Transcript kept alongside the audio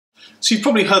So you've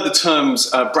probably heard the terms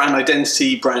brand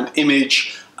identity, brand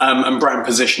image, and brand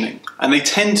positioning. And they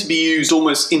tend to be used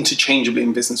almost interchangeably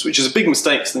in business, which is a big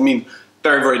mistake because they mean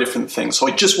very, very different things. So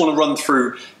I just want to run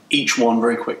through each one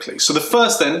very quickly. So the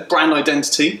first then, brand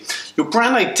identity. Your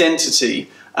brand identity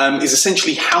is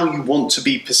essentially how you want to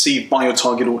be perceived by your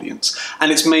target audience.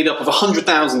 And it's made up of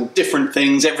 100,000 different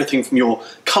things, everything from your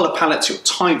color palette to your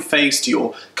typeface, to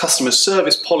your customer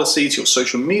service policy, to your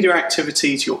social media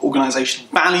activity, to your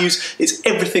organizational values. It's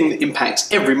everything that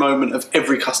impacts every moment of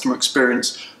every customer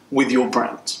experience with your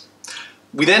brand.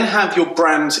 We then have your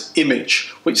brand image,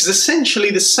 which is essentially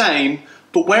the same,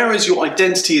 but whereas your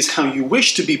identity is how you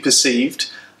wish to be perceived,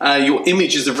 your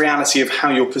image is the reality of how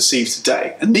you're perceived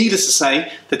today. And needless to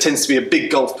say, there tends to be a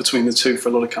big gulf between the two for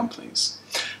a lot of companies.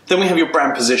 Then we have your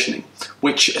brand positioning,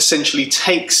 which essentially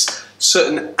takes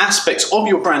certain aspects of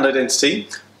your brand identity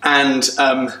and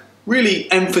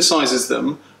really emphasizes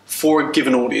them for a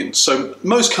given audience. So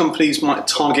most companies might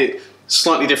target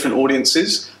slightly different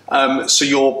audiences. So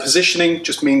your positioning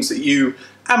just means that you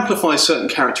amplify certain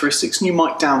characteristics and you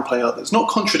might downplay others. Not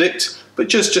contradict, but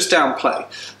just downplay.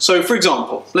 So for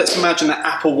example, let's imagine that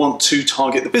Apple want to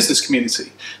target the business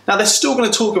community. Now they're still going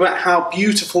to talk about how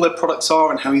beautiful their products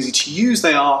are and how easy to use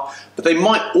they are, but they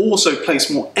might also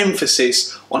place more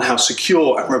emphasis on how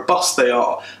secure and robust they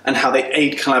are and how they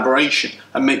aid collaboration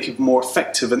and make people more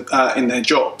effective in their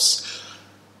jobs.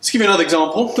 Let's give you another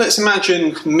example. Let's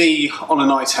imagine me on a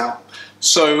night out.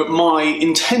 So my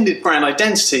intended brand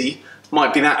identity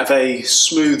might be that of a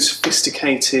smooth,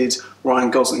 sophisticated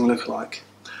Ryan Gosling lookalike.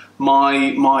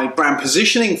 My brand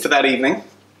positioning for that evening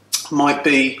might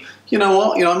be, you know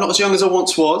what, I'm not as young as I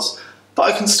once was,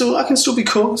 but I can still be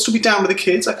cool, still be down with the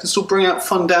kids, I can still bring out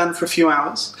fun Dan for a few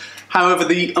hours. However,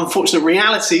 the unfortunate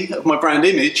reality of my brand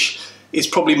image is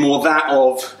probably more that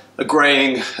of a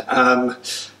greying,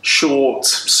 short,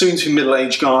 soon-to-be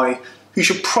middle-aged guy who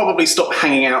should probably stop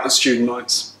hanging out at student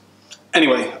nights.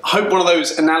 Anyway, I hope one of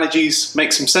those analogies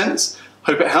makes some sense.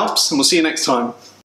 Hope it helps, and we'll see you next time.